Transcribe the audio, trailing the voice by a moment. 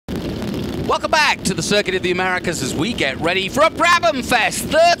Welcome back to the Circuit of the Americas as we get ready for a Brabham Fest.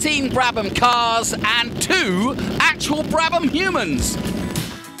 13 Brabham cars and 2 actual Brabham humans.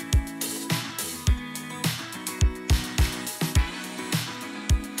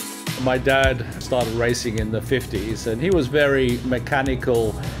 My dad started racing in the 50s, and he was very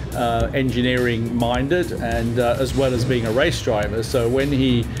mechanical, engineering minded, and as well as being a race driver. So when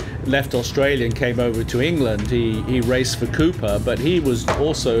he left Australia and came over to England, he raced for COTA, but he was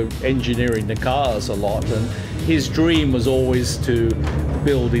also engineering the cars a lot, and his dream was always to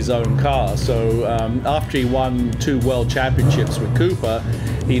build his own car. So after he won 2 world championships with COTA,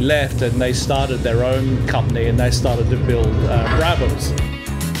 he left and they started their own company and they started to build Brabhams.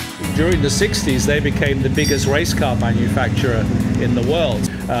 During the 60s, they became the biggest race car manufacturer in the world.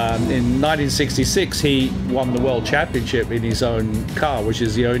 In 1966, he won the world championship in his own car, which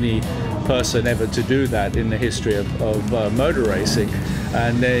is the only person ever to do that in the history of motor racing.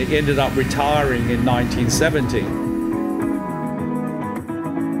 And he ended up retiring in 1970.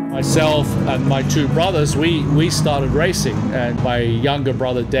 Myself and my 2 brothers, we started racing, and my younger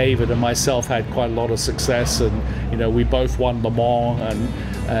brother David and myself had quite a lot of success, and you know, we both won Le Mans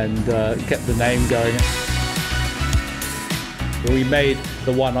and kept the name going. We made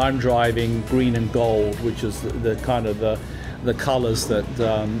the one I'm driving green and gold, which is the kind of the colors that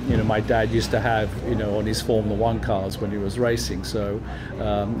you know, my dad used to have, you know, on his Formula 1 cars when he was racing. So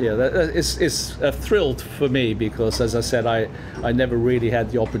yeah, it's a thrill for me, because as I said, I never really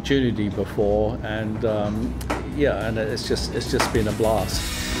had the opportunity before, and yeah, and it's just been a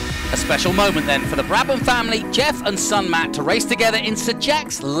blast. A special moment then for the Brabham family, Jeff and son Matt, to race together in Sir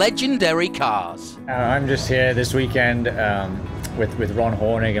Jack's legendary cars. I'm just here this weekend with Ron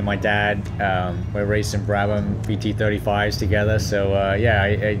Hornig and my dad. We're racing Brabham BT35s together. So yeah,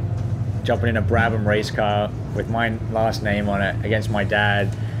 I jumping in a Brabham race car with my last name on it against my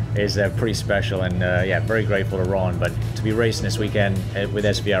dad is pretty special, and yeah, very grateful to Ron. But to be racing this weekend with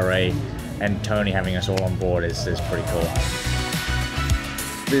SVRA and Tony having us all on board is pretty cool.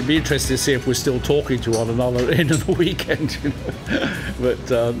 It'd be interesting to see if we're still talking to one another at the end of the weekend, you know?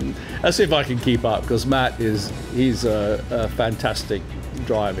 But I'll see if I can keep up, because Matt he's a fantastic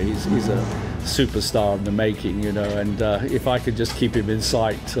driver. He's a superstar in the making, you know, and if I could just keep him in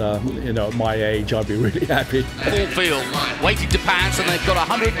sight, you know, at my age, I'd be really happy. Full field, waiting to pass, and they've got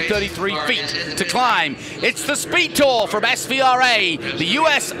 133 feet to climb. It's the Speed Tour from SVRA, the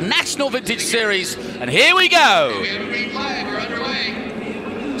US National Vintage Series, and here we go.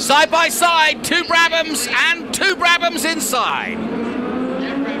 Side by side, 2 Brabhams and 2 Brabhams inside.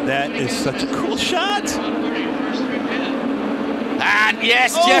 That is such a cool shot. And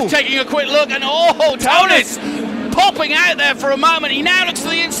yes, Jeff taking a quick look, and oh, Tonis popping out there for a moment. He now looks to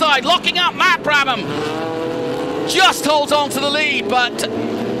the inside, locking up Matt Brabham. Just holds on to the lead, but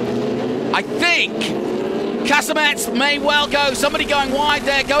I think Casamets may well go. Somebody going wide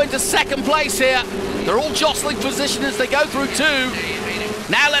there, going to second place here. They're all jostling position as they go through 2.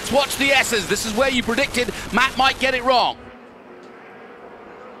 Now let's watch the S's. This is where you predicted Matt might get it wrong.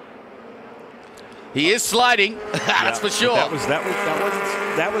 He is sliding, that's for sure.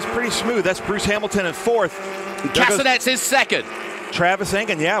 That was pretty smooth. That's Bruce Hamilton in 4th. Casanets is 2nd. Travis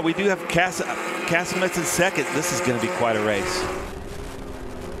Engen, yeah, we do have Casanets in 2nd. This is going to be quite a race.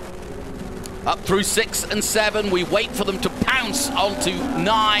 Up through 6 and 7, we wait for them to pounce onto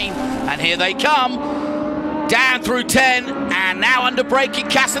 9, and here they come. Down through 10, and now under braking,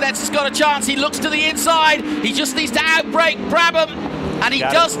 Casanets has got a chance. He looks to the inside. He just needs to outbrake Brabham, and he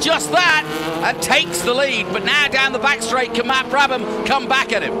does just that and takes the lead. But now down the back straight, can Matt Brabham come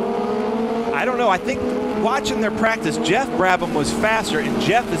back at him? I don't know. I think watching their practice, Jeff Brabham was faster, and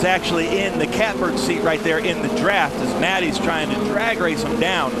Jeff is actually in the catbird seat right there in the draft as Matty's trying to drag race him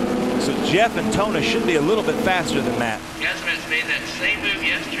down. So Jeff and Tona should be a little bit faster than Matt. Casamets made that same move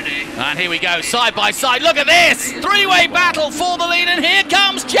yesterday. And here we go, side by side. Look at this! 3-way battle for the lead, and here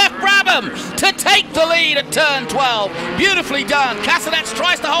comes Jeff Brabham to take the lead at turn 12. Beautifully done. Casanets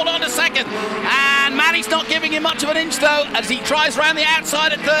tries to hold on to 2nd, and Matty's not giving him much of an inch though, as he tries around the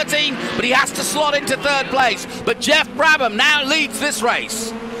outside at 13, but he has to slot into 3rd place. But Jeff Brabham now leads this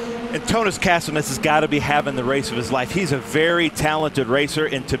race. And Tonis Casamets has got to be having the race of his life. He's a very talented racer,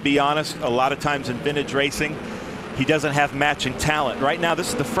 and to be honest, a lot of times in vintage racing, he doesn't have matching talent. Right now, this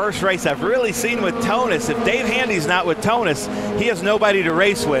is the first race I've really seen with Tonis. If Dave Handy's not with Tonis, he has nobody to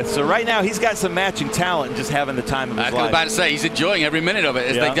race with. So right now, he's got some matching talent and just having the time of his life. I was about to say, he's enjoying every minute of it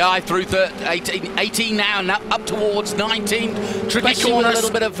as they guy through 18 now, and up towards 19. Tricky corner, a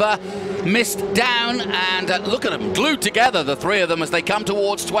little bit of mist down, and look at them, glued together, the 3 of them, as they come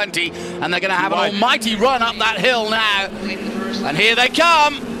towards 20, and they're going to have an almighty run up that hill now. And here they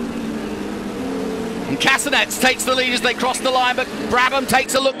come. And Casanets takes the lead as they cross the line, but Brabham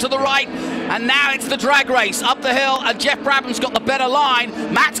takes a look to the right. And now it's the drag race up the hill, and Jeff Brabham's got the better line.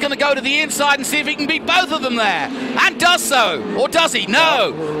 Matt's going to go to the inside and see if he can beat both of them there. And does so. Or does he?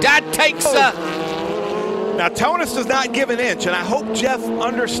 No. Dad takes... Now, Tonus does not give an inch, and I hope Jeff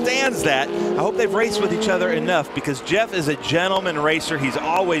understands that. I hope they've raced with each other enough, because Jeff is a gentleman racer. He's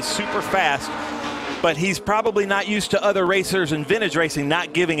always super fast, but he's probably not used to other racers in vintage racing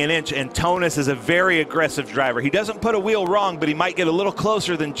not giving an inch, and Tonus is a very aggressive driver. He doesn't put a wheel wrong, but he might get a little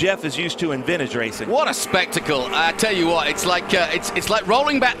closer than Jeff is used to in vintage racing. What a spectacle. I tell you what, it's like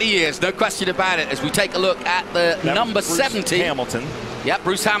rolling back the years, no question about it, as we take a look at the number 70. Hamilton. Yep,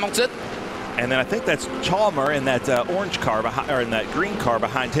 Bruce Hamilton. And then I think that's Chalmer in that orange car behind, or in that green car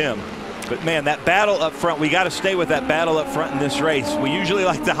behind him. But man, that battle up front, we got to stay with that battle up front in this race. We usually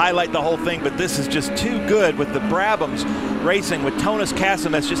like to highlight the whole thing, but this is just too good with the Brabhams racing, with Tonus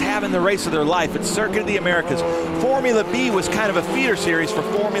Casanets just having the race of their life. It's Circuit of the Americas. Formula B was kind of a feeder series for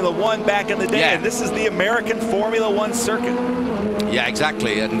Formula One back in the day, and this is the American Formula One circuit. Yeah,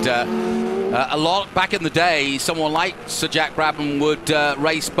 exactly. And a lot back in the day, someone like Sir Jack Brabham would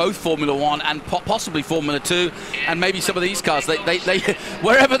race both Formula One and possibly Formula 2, and maybe some of these cars. They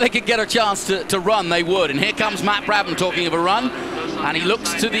wherever they could get a chance to run, they would. And here comes Matt Brabham talking of a run, and he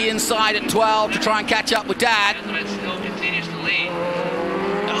looks to the inside at 12 to try and catch up with Dad.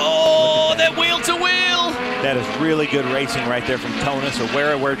 Oh, they're wheel to wheel. That is really good racing right there from Tonus,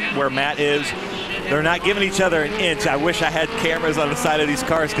 aware of where Matt is. They're not giving each other an inch. I wish I had cameras on the side of these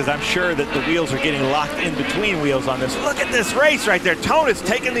cars, because I'm sure that the wheels are getting locked in between wheels on this. Look at this race right there. Tonus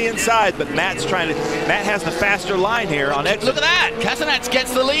taking the inside, but Matt has the faster line here on exit. Look at that. Casanets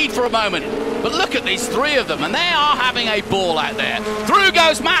gets the lead for a moment. But look at these three of them, and they are having a ball out there. Through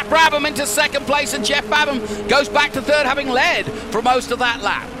goes Matt Brabham into second place, and Jeff Brabham goes back to third, having led for most of that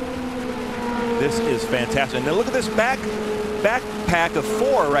lap. This is fantastic. And then look at this backpack of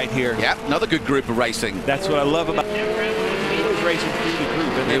 4 right here. Yep, another good group of racing. That's what I love about racing through the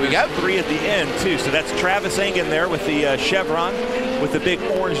group. And here we go. 3 at the end, too. So that's Travis Engen there with the chevron, with the big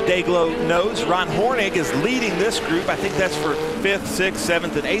orange Dayglow nose. Ron Hornig is leading this group. I think that's for 5th, 6th,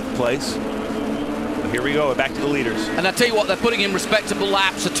 7th, and 8th place. Here we go, back to the leaders. And I tell you what, they're putting in respectable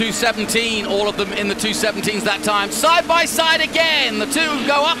laps. A 2:17, all of them in the 2:17s that time. Side by side again, the two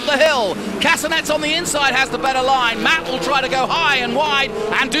go up the hill. Casanets on the inside has the better line. Matt will try to go high and wide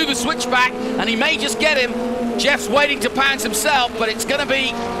and do the switchback, and he may just get him. Jeff's waiting to pounce himself, but it's going to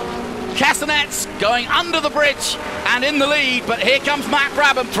be Casanets going under the bridge and in the lead. But here comes Matt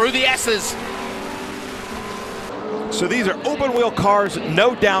Brabham through the S's. So these are open wheel cars,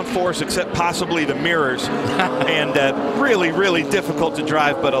 no downforce except possibly the mirrors, and really, really difficult to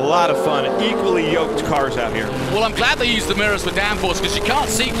drive, but a lot of fun. Equally yoked cars out here. Well, I'm glad they use the mirrors for downforce, because you can't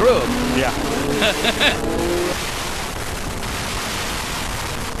see through them. Yeah.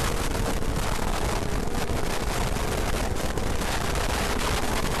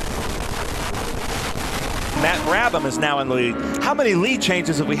 Matt Brabham is now in the lead. How many lead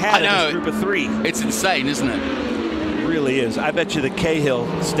changes have we had in this group of 3? It's insane, isn't it? Really is. I bet you the Cahill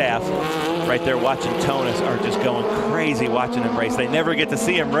staff right there watching Tonus are just going crazy watching him race. They never get to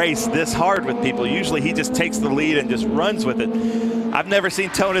see him race this hard with people. Usually he just takes the lead and just runs with it. I've never seen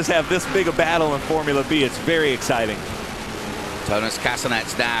Tonus have this big a battle in Formula B. It's very exciting. Tonus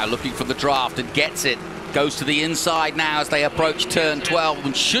Casanets now looking for the draft and gets it. Goes to the inside now as they approach turn 12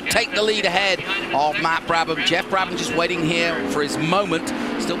 and should take the lead ahead of Matt Brabham. Jeff Brabham just waiting here for his moment.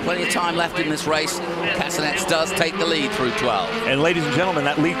 Still plenty of time left in this race. Casanets does take the lead through 12. And ladies and gentlemen,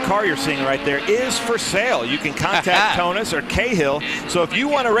 that lead car you're seeing right there is for sale. You can contact Tonus or Cahill. So if you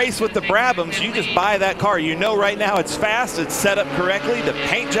want to race with the Brabhams, you just buy that car. You know right now it's fast, it's set up correctly. The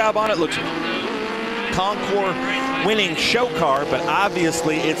paint job on it looks Concours winning show car, but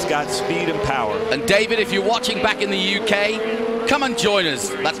obviously it's got speed and power. And David, if you're watching back in the UK, come and join us.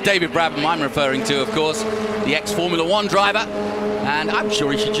 That's David Brabham I'm referring to, of course, the ex-Formula One driver. And I'm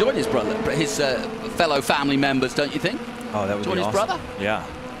sure he should join his brother, his fellow family members, don't you think? Oh, that would join be his awesome. brother? Yeah.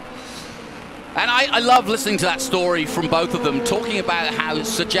 And I love listening to that story from both of them, talking about how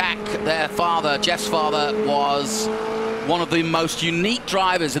Sir Jack, their father, Jeff's father, was one of the most unique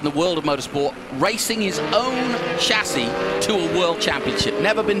drivers in the world of motorsport, racing his own chassis to a world championship.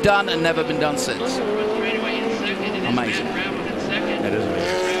 Never been done and never been done since. Amazing. That is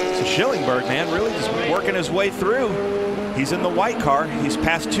amazing. So Schillingberg, man, really just working his way through. He's in the white car. He's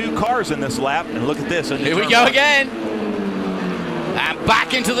passed 2 cars in this lap, and look at this. Here we go again. And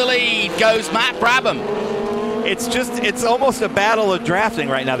back into the lead goes Matt Brabham. It's almost a battle of drafting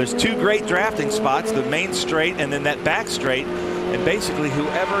right now. There's 2 great drafting spots, the main straight and then that back straight. And basically,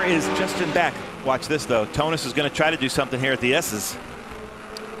 whoever is just in back, watch this though. Tonus is going to try to do something here at the S's.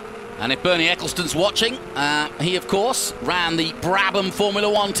 And if Bernie Eccleston's watching, he of course ran the Brabham Formula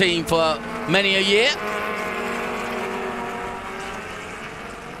One team for many a year.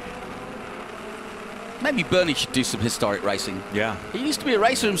 Maybe Bernie should do some historic racing. Yeah. He used to be a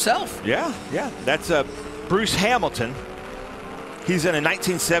racer himself. Yeah, yeah. That's Bruce Hamilton. He's in a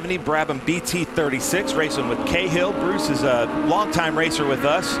 1970 Brabham BT36 racing with Cahill. Bruce is a longtime racer with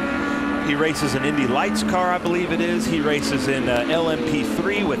us. He races an Indy Lights car, I believe it is. He races in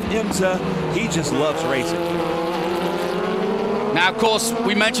LMP3 with IMSA. He just loves racing. Now, of course,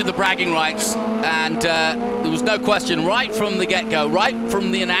 we mentioned the bragging rights, and there was no question right from the get-go, right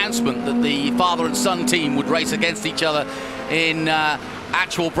from the announcement that the father and son team would race against each other in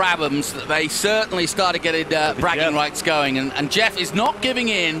actual Brabhams, that they certainly started getting bragging rights going. And Jeff is not giving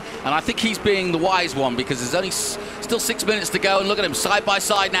in, and I think he's being the wise one, because there's only still 6 minutes to go, and look at him side by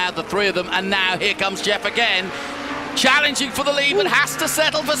side now, the three of them, and now here comes Jeff again, challenging for the lead, but has to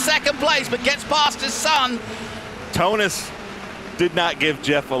settle for second place, but gets past his son. Tonus did not give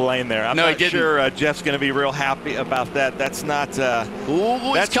Jeff a lane there. I'm not sure Jeff's going to be real happy about that. That's not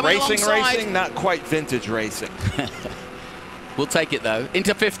that's racing, not quite vintage racing. We'll take it though.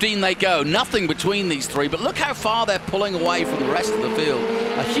 Into 15 they go. Nothing between these three, but look how far they're pulling away from the rest of the field.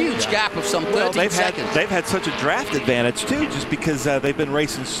 A huge gap of some 13 seconds. They've had such a draft advantage too, just because they've been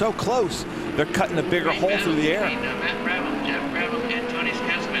racing so close. They're cutting a bigger hole through the air. Matt Brabham, Jeff Brabham, and Tony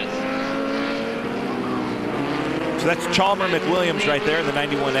Casimets. So that's Chalmer McWilliams right there in the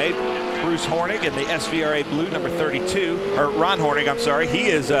 91A. Bruce Hornig in the SVRA Blue, number 32. Or Ron Hornig, I'm sorry. He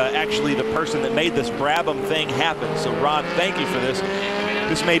is actually the person that made this Brabham thing happen. So, Ron, thank you for this.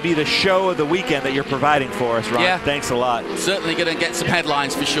 This may be the show of the weekend that you're providing for us, Ron. Yeah. Thanks a lot. Certainly going to get some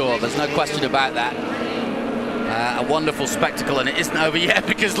headlines for sure. There's no question about that. A wonderful spectacle, and it isn't over yet,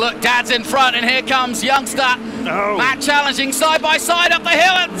 because look, Dad's in front, and here comes youngster Matt challenging side by side up the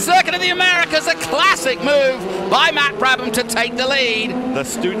hill at the Circuit of the Americas. A classic move by Matt Brabham to take the lead. The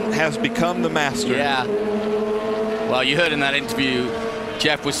student has become the master. Yeah. Well, you heard in that interview,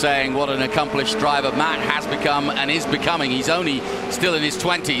 Jeff was saying what an accomplished driver Matt has become and is becoming. He's only still in his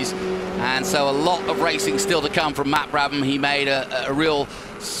 20s, and so a lot of racing still to come from Matt Brabham. He made a real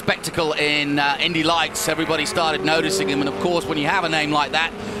spectacle in Indy Lights. Everybody started noticing him, and of course when you have a name like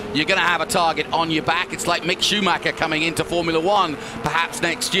that, you're going to have a target on your back. It's like Mick Schumacher coming into Formula One perhaps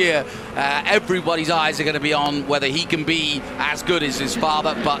next year. Everybody's eyes are going to be on whether he can be as good as his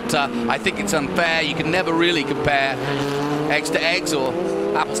father, but I think it's unfair. You can never really compare eggs to eggs or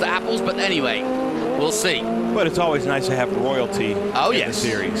apples to apples, but anyway, we'll see. But it's always nice to have royalty in the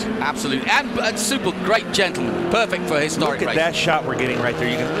series. Absolutely. And super great gentleman. Perfect for historic racing. Look at that shot we're getting right there.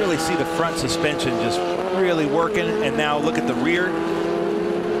 You can really see the front suspension just really working. And now look at the rear.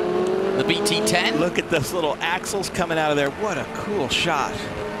 The BT10. Look at those little axles coming out of there. What a cool shot.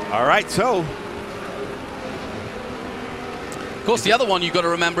 All right, so. Of course, the other one you've got to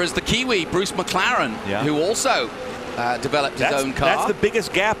remember is the Kiwi, Bruce McLaren, who also developed his own car. That's the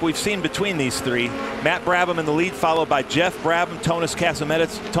biggest gap we've seen between these three. Matt Brabham in the lead, followed by Jeff Brabham, Tonus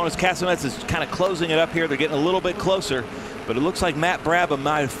Casimets. Tonus Casimets is kind of closing it up here. They're getting a little bit closer, but it looks like Matt Brabham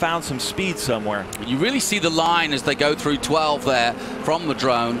might have found some speed somewhere. You really see the line as they go through 12 there from the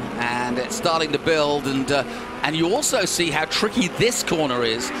drone, and it's starting to build, and you also see how tricky this corner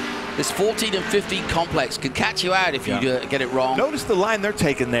is. This 14 and 15 complex can catch you out if you get it wrong. Notice the line they're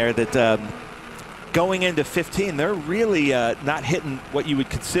taking there, that going into 15, they're really not hitting what you would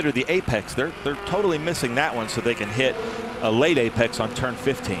consider the apex. They're totally missing that one, so they can hit a late apex on turn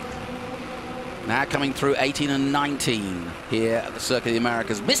 15. Now coming through 18 and 19 here at the Circuit of the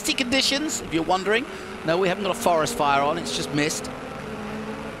Americas. Misty conditions, if you're wondering. No, we haven't got a forest fire on, it's just mist.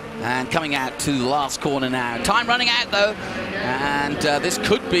 And coming out to the last corner now. Time running out though, and this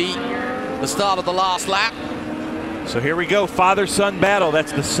could be the start of the last lap. So here we go, father-son battle.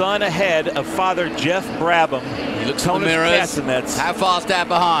 That's the son ahead of father Jeff Brabham. He looks in the mirrors. Casimets. How far's Dad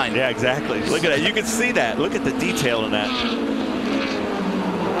behind? Yeah, exactly. Look at that. You can see that. Look at the detail in that.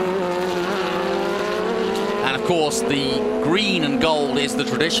 And of course, the green and gold is the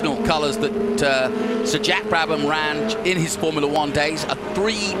traditional colors that Sir Jack Brabham ran in his Formula One days. A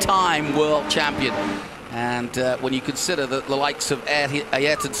three-time world champion. And when you consider that the likes of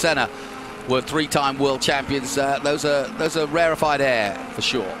Ayrton Senna were three-time world champions, those are rarefied air for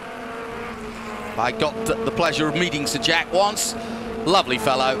sure. I got the pleasure of meeting Sir Jack once. Lovely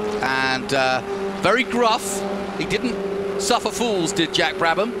fellow, and very gruff. He didn't suffer fools, did Jack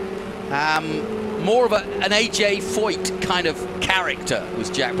Brabham. More of an A.J. Foyt kind of character was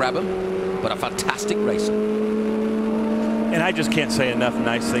Jack Brabham, but a fantastic racer. And I just can't say enough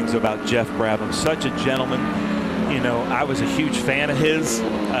nice things about Jeff Brabham. Such a gentleman. You know, I was a huge fan of his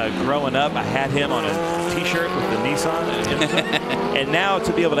growing up. I had him on a T-shirt with the Nissan. And now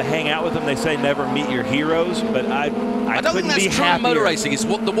to be able to hang out with him, they say never meet your heroes, but I don't think that's true in motor racing. It's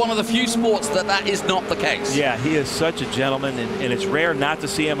one of the few sports that is not the case. Yeah, he is such a gentleman, and it's rare not to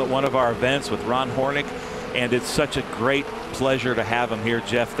see him at one of our events with Ron Hornick, and it's such a great pleasure to have him here.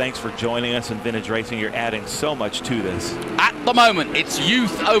 Jeff, thanks for joining us in Vintage Racing. You're adding so much to this. At the moment, it's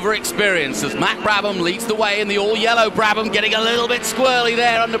youth over experience as Matt Brabham leads the way in the all-yellow Brabham, getting a little bit squirrely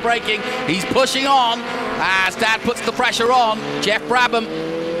there under braking. He's pushing on as Dad puts the pressure on. Jeff Brabham,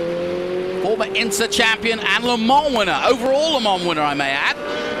 former INSA champion and Le Mans winner, overall Le Mans winner, I may add.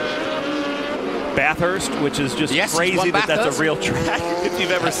 Bathurst, which is just crazy that that's a real track. If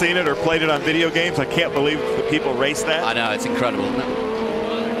you've ever seen it or played it on video games, I can't believe that people race that. I know, it's incredible, isn't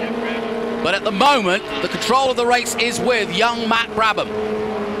it? But at the moment, the control of the race is with young Matt Brabham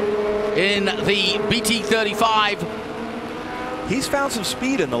in the BT35. He's found some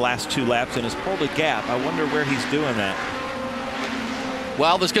speed in the last 2 laps and has pulled a gap. I wonder where he's doing that.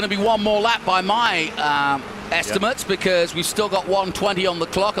 Well, there's going to be one more lap by my estimates, because we've still got 1:20 on the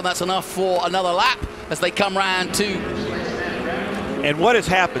clock, and that's enough for another lap as they come round to. And what has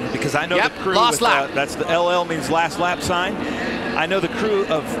happened, because I know the crew, last lap. That's the LL means last lap sign. I know the crew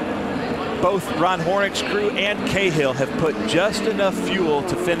of both Ron Hornick's crew and Cahill have put just enough fuel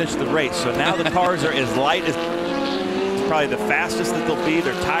to finish the race. So now the cars are as light as probably the fastest that they'll be.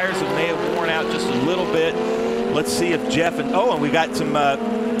 Their tires may have worn out just a little bit. Let's see if Jeff and we got some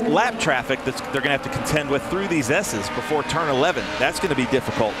lap traffic that they're going to have to contend with through these S's before turn 11. That's going to be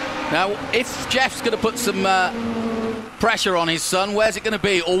difficult. Now, if Jeff's going to put some pressure on his son, where's it going to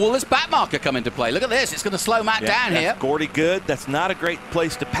be? Or will this back marker come into play? Look at this. It's going to slow Matt down here. Gordy Good. That's not a great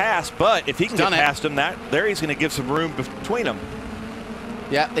place to pass, but if he can get past him, there he's going to give some room between them.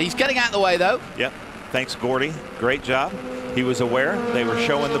 Yeah, he's getting out of the way, though. Yep. Thanks, Gordy. Great job. He was aware. They were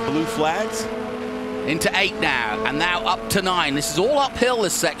showing the blue flags. Into 8 now, and now up to 9. This is all uphill,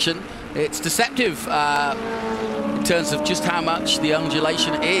 this section. It's deceptive in terms of just how much the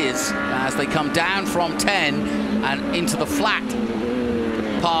undulation is as they come down from 10 and into the flat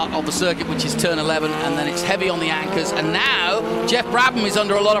part of the circuit, which is turn 11, and then it's heavy on the anchors. And now Jeff Brabham is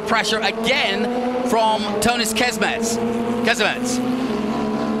under a lot of pressure again from Tonis Kazmets.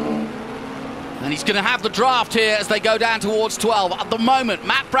 And he's going to have the draft here as they go down towards 12. At the moment,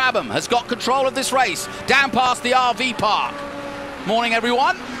 Matt Brabham has got control of this race down past the RV park. Morning,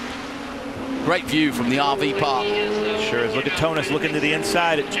 everyone. Great view from the RV park. Sure is. Look at Tonis looking to the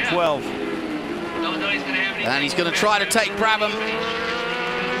inside at 12. And he's going to try to take Brabham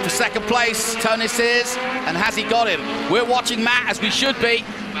for second place. Tonis is, and has he got him? We're watching Matt, as we should be.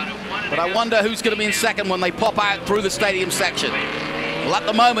 But I wonder who's going to be in second when they pop out through the stadium section. Well, at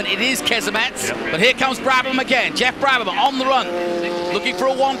the moment, it is Kazmets, but here comes Brabham again. Jeff Brabham on the run, looking for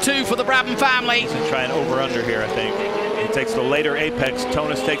a 1-2 for the Brabham family. He's going to try an over-under here, I think. He takes the later apex.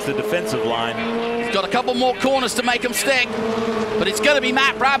 Tonis takes the defensive line. He's got a couple more corners to make him stick, but it's going to be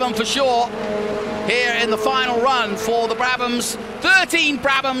Matt Brabham for sure here in the final run for the Brabhams. 13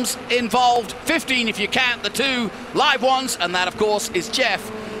 Brabhams involved, 15 if you count the 2 live ones, and that, of course, is Jeff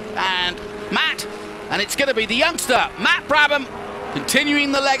and Matt. And it's going to be the youngster, Matt Brabham,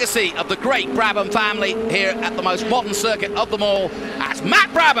 continuing the legacy of the great Brabham family here at the most modern circuit of them all, as Matt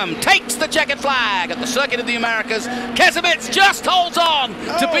Brabham takes the checkered flag at the Circuit of the Americas. Kazmets just holds on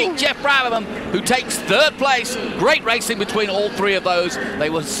to beat Jeff Brabham, who takes 3rd place. Great racing between all 3 of those. They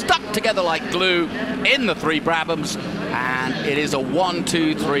were stuck together like glue in the 3 Brabhams, and it is a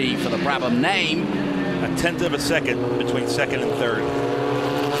 1-2-3 for the Brabham name. A 1/10 of a second between 2nd and 3rd.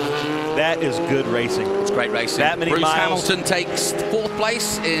 That is good racing. It's great racing. That many Bruce miles. Hamilton takes 4th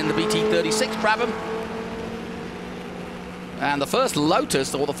place in the BT36 Brabham. And the first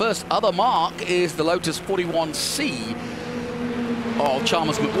Lotus, or the first other mark, is the Lotus 41C of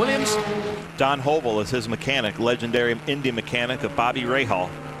Chalmers McWilliams. Don Hovel is his mechanic, legendary Indy mechanic of Bobby Rahal.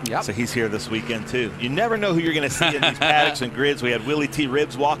 Yep. So he's here this weekend too. You never know who you're going to see in these paddocks and grids. We had Willie T.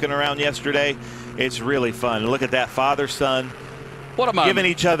 Ribbs walking around yesterday. It's really fun. Look at that father-son. What a moment. Giving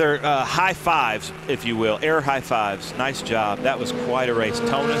each other high fives, if you will, air high fives. Nice job. That was quite a race.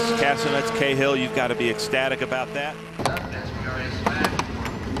 Tonis, Kazmets, Cahill, you've got to be ecstatic about that.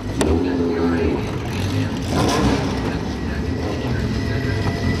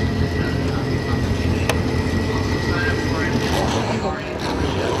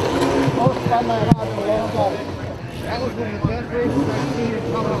 That was one of the best races I've seen in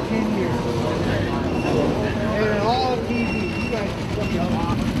probably 10 years. They were all on TV. You guys are fucking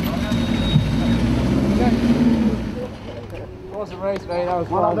awesome. race, mate. That was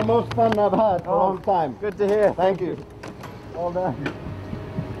One of fun. the most fun I've had for a long time. Good to hear. Thank you. All done. This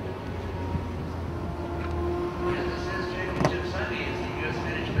is Championship Sunday. It's the U.S.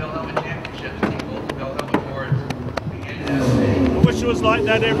 Vintage Bell Helmet Championships. The COTA Bell Helmet Awards begin today. I wish it was like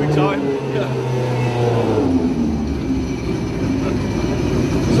that every time.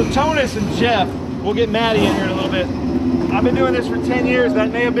 So Tonis and Jeff, we'll get Maddie in here in a little bit. I've been doing this for 10 years.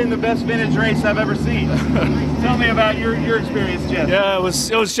 That may have been the best vintage race I've ever seen. Tell me about your experience, Jeff. Yeah, it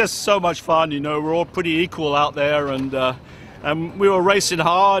was just so much fun. You know, we're all pretty equal out there, and we were racing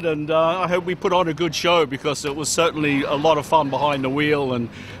hard, and I hope we put on a good show, because it was certainly a lot of fun behind the wheel. And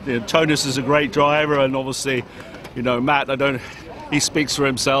you know, Tonis is a great driver, and obviously, you know, Matt, he speaks for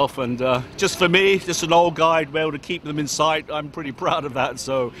himself, and just for me, just an old guy, to be able to keep them in sight, I'm pretty proud of that.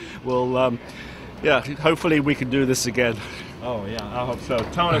 So we'll, yeah, hopefully we can do this again. Oh yeah, I hope so.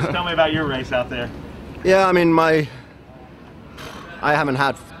 Tonis, tell me about your race out there. Yeah, I mean, I haven't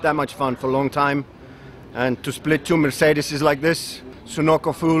had that much fun for a long time, and to split two Mercedeses like this,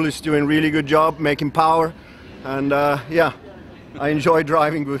 Sunoco Fool is doing really good job making power, and yeah, I enjoy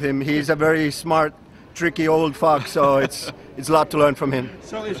driving with him. He's a very smart, tricky old fox, so it's a lot to learn from him.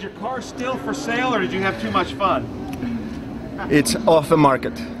 So is your car still for sale, or did you have too much fun? It's off the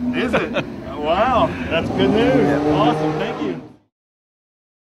market. Is it? Wow, that's good news. Awesome, thank you.